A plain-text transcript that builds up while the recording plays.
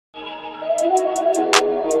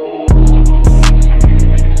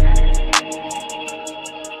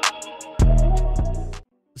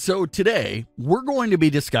So today, we're going to be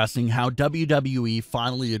discussing how WWE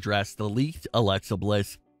finally addressed the leaked Alexa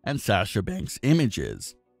Bliss and Sasha Banks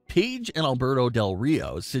images, Paige and Alberto Del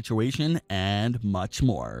Rio's situation, and much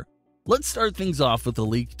more. Let's start things off with the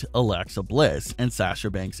leaked Alexa Bliss and Sasha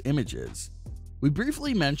Banks images. We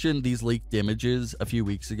briefly mentioned these leaked images a few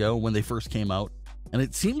weeks ago when they first came out, and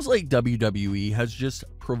it seems like WWE has just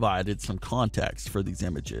provided some context for these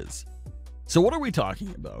images. So what are we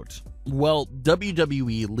talking about? Well,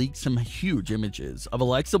 WWE leaked some huge images of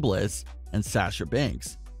Alexa Bliss and Sasha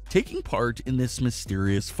Banks taking part in this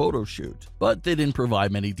mysterious photo shoot, but they didn't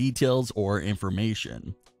provide many details or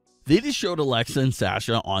information. They just showed Alexa and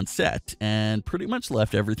Sasha on set and pretty much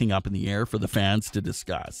left everything up in the air for the fans to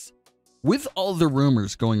discuss. With all the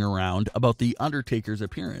rumors going around about the Undertaker's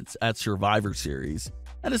appearance at Survivor Series,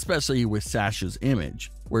 and especially with Sasha's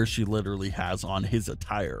image, where she literally has on his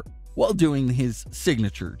attire while doing his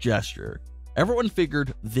signature gesture, everyone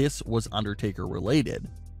figured this was Undertaker related.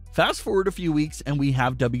 Fast forward a few weeks and we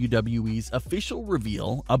have WWE's official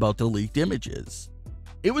reveal about the leaked images.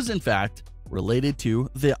 It was in fact related to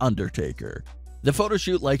The Undertaker. The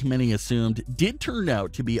photoshoot, like many assumed, did turn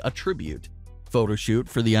out to be a tribute photoshoot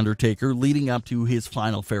for The Undertaker leading up to his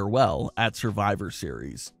final farewell at Survivor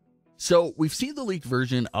Series. So we've seen the leaked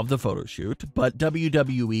version of the photoshoot, but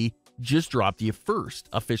WWE just dropped the first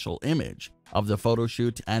official image of the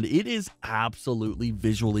photoshoot, and it is absolutely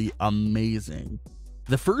visually amazing.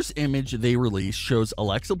 The first image they released shows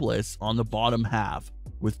Alexa Bliss on the bottom half,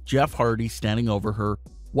 with Jeff Hardy standing over her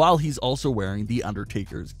while he's also wearing The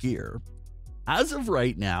Undertaker's gear. As of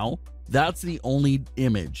right now, that's the only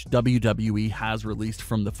image WWE has released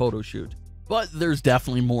from the photoshoot, but there's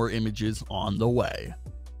definitely more images on the way.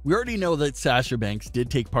 We already know that Sasha Banks did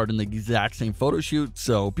take part in the exact same photoshoot,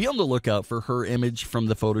 so be on the lookout for her image from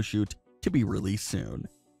the photoshoot to be released soon.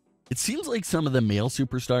 It seems like some of the male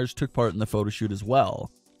superstars took part in the photoshoot as well,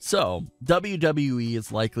 so WWE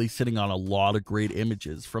is likely sitting on a lot of great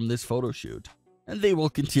images from this photoshoot, and they will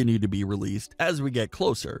continue to be released as we get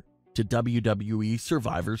closer to WWE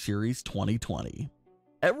Survivor Series 2020.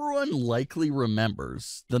 Everyone likely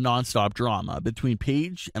remembers the nonstop drama between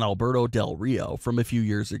Paige and Alberto Del Rio from a few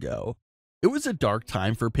years ago. It was a dark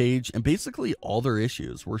time for Paige, and basically all their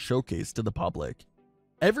issues were showcased to the public.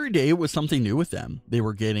 Every day was something new with them. They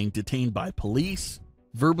were getting detained by police,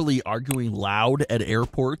 verbally arguing loud at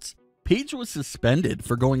airports. Paige was suspended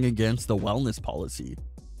for going against the wellness policy.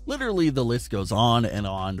 Literally, the list goes on and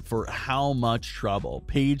on for how much trouble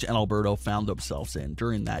Paige and Alberto found themselves in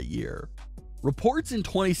during that year. Reports in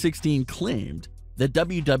 2016 claimed that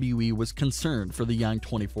WWE was concerned for the young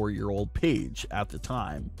 24-year-old Paige at the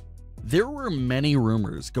time. There were many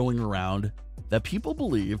rumors going around that people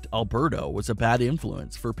believed Alberto was a bad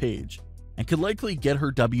influence for Paige and could likely get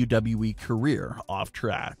her WWE career off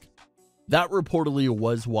track. That reportedly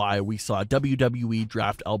was why we saw WWE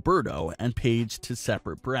draft Alberto and Paige to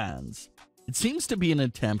separate brands. It seems to be an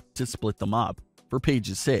attempt to split them up for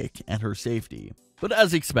Paige's sake and her safety. But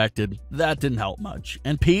as expected, that didn't help much,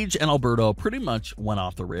 and Paige and Alberto pretty much went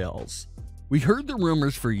off the rails. We heard the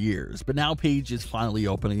rumors for years, but now Paige is finally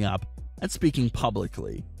opening up and speaking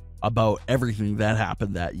publicly about everything that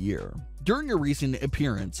happened that year. During a recent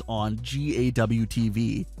appearance on GAW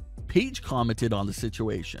TV, Paige commented on the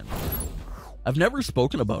situation. "I've never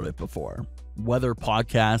spoken about it before. Whether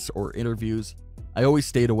podcasts or interviews, I always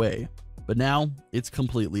stayed away. But now it's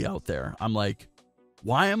completely out there. I'm like,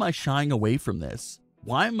 why am I shying away from this?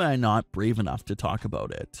 Why am I not brave enough to talk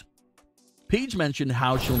about it?" Paige mentioned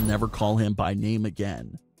how she'll never call him by name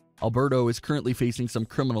again. Alberto is currently facing some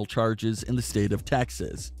criminal charges in the state of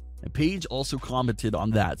Texas, and Paige also commented on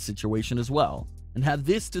that situation as well, and had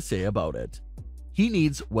this to say about it. "He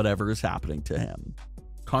needs whatever is happening to him.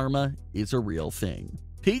 Karma is a real thing."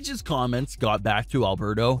 Paige's comments got back to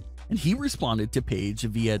Alberto, and he responded to Paige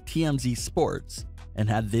via TMZ Sports, and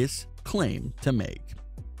had this claim to make.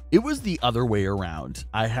 "It was the other way around.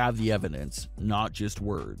 I have the evidence, not just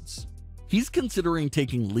words." He's considering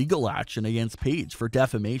taking legal action against Paige for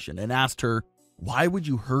defamation and asked her, "Why would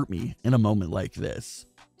you hurt me in a moment like this?"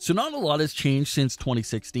 So not a lot has changed since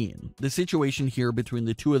 2016. The situation here between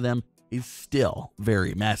the two of them is still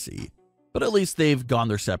very messy, but at least they've gone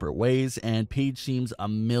their separate ways, and Paige seems a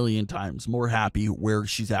million times more happy where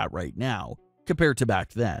she's at right now compared to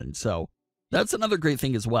back then, so that's another great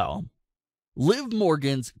thing as well. Liv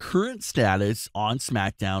Morgan's current status on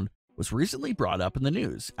Smackdown was recently brought up in the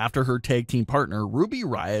news after her tag team partner Ruby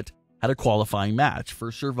Riott had a qualifying match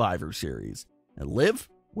for Survivor Series, and Liv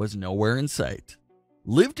was nowhere in sight.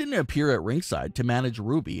 Liv didn't appear at ringside to manage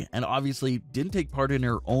Ruby and obviously didn't take part in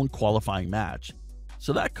her own qualifying match,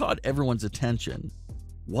 so that caught everyone's attention.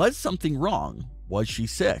 Was something wrong? Was she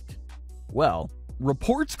sick? Well,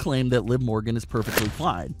 reports claim that Liv Morgan is perfectly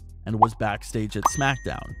fine and was backstage at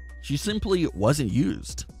Smackdown. She simply wasn't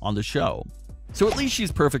used on the show. So at least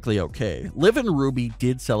she's perfectly okay. Liv and Ruby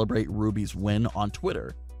did celebrate Ruby's win on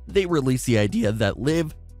Twitter. They released the idea that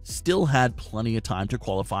Liv still had plenty of time to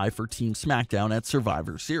qualify for Team Smackdown at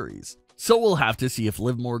Survivor Series. So we'll have to see if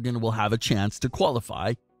Liv Morgan will have a chance to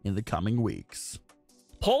qualify in the coming weeks.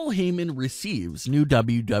 Paul Heyman receives new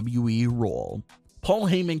WWE role. Paul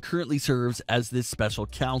Heyman currently serves as this special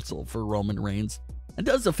counsel for Roman Reigns and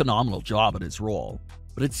does a phenomenal job at his role.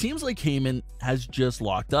 But it seems like Heyman has just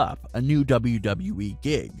locked up a new WWE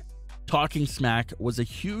gig. Talking Smack was a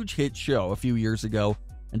huge hit show a few years ago,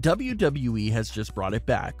 and WWE has just brought it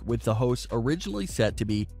back, with the hosts originally set to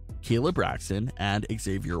be Kayla Braxton and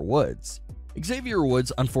Xavier Woods. Xavier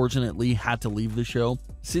Woods unfortunately had to leave the show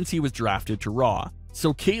since he was drafted to Raw,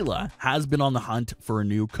 so Kayla has been on the hunt for a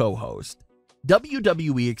new co-host.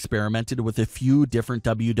 WWE experimented with a few different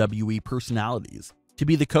WWE personalities to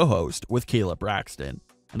be the co-host with Kayla Braxton,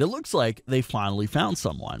 and it looks like they finally found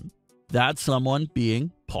someone. That someone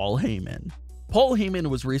being Paul Heyman. Paul Heyman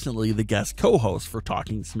was recently the guest co-host for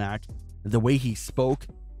Talking Smack, and the way he spoke,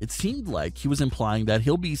 it seemed like he was implying that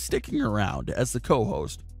he'll be sticking around as the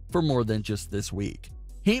co-host for more than just this week.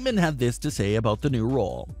 Heyman had this to say about the new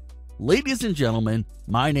role. "Ladies and gentlemen,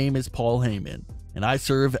 my name is Paul Heyman, and I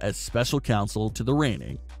serve as special counsel to the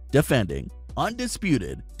reigning, defending,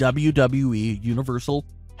 undisputed WWE Universal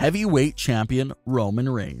Heavyweight Champion Roman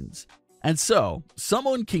Reigns. And so,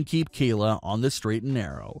 someone can keep Kayla on the straight and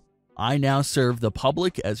narrow. I now serve the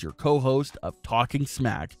public as your co-host of Talking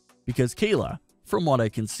Smack because Kayla, from what I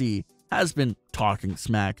can see, has been talking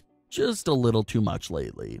smack just a little too much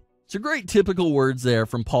lately." It's a great typical words there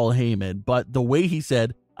from Paul Heyman, but the way he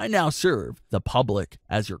said, "I now serve the public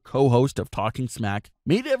as your co-host of Talking Smack,"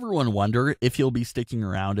 made everyone wonder if he'll be sticking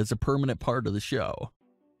around as a permanent part of the show.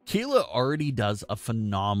 Kayla already does a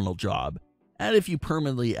phenomenal job, and if you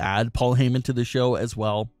permanently add Paul Heyman to the show as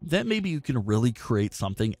well, then maybe you can really create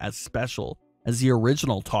something as special as the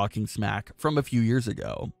original Talking Smack from a few years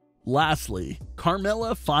ago. Lastly,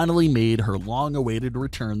 Carmella finally made her long-awaited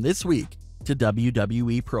return this week to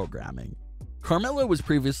WWE programming. Carmella was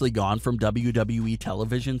previously gone from WWE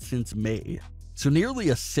television since May, so nearly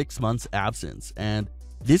a 6 months absence, and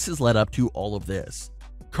this has led up to all of this.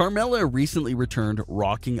 Carmella recently returned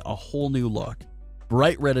rocking a whole new look,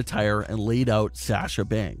 bright red attire, and laid out Sasha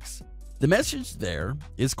Banks. The message there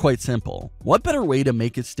is quite simple. What better way to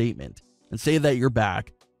make a statement and say that you're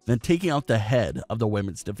back than taking out the head of the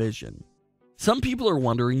women's division? Some people are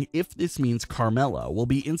wondering if this means Carmella will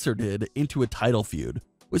be inserted into a title feud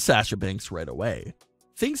with Sasha Banks right away.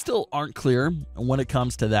 Things still aren't clear when it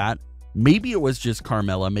comes to that. Maybe it was just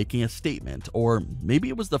Carmella making a statement, or maybe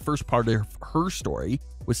it was the first part of her story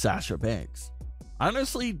with Sasha Banks. I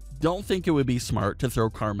honestly don't think it would be smart to throw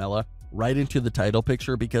Carmella right into the title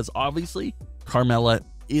picture because obviously Carmella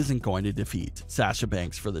isn't going to defeat Sasha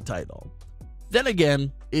Banks for the title. Then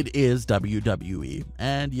again, it is WWE,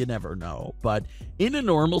 and you never know, but in a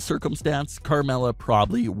normal circumstance, Carmella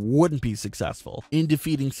probably wouldn't be successful in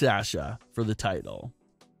defeating Sasha for the title.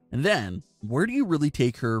 And then, where do you really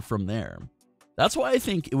take her from there? That's why I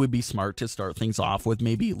think it would be smart to start things off with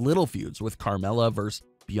maybe little feuds with Carmella versus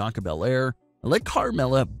Bianca Belair, and let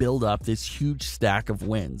Carmella build up this huge stack of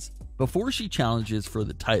wins before she challenges for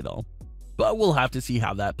the title. But we'll have to see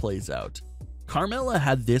how that plays out. Carmella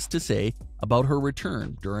had this to say about her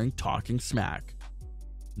return during Talking Smack.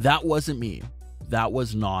 "That wasn't me. That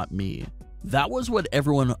was not me. That was what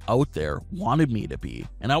everyone out there wanted me to be,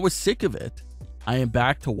 and I was sick of it. I am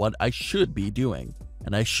back to what I should be doing,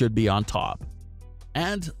 and I should be on top.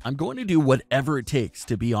 And I'm going to do whatever it takes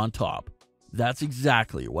to be on top. That's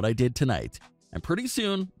exactly what I did tonight, and pretty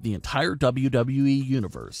soon, the entire WWE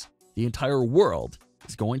universe, the entire world,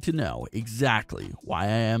 is going to know exactly why I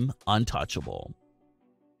am untouchable."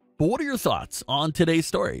 But what are your thoughts on today's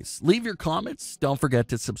stories? Leave your comments, don't forget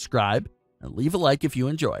to subscribe, and leave a like if you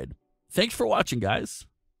enjoyed. Thanks for watching, guys.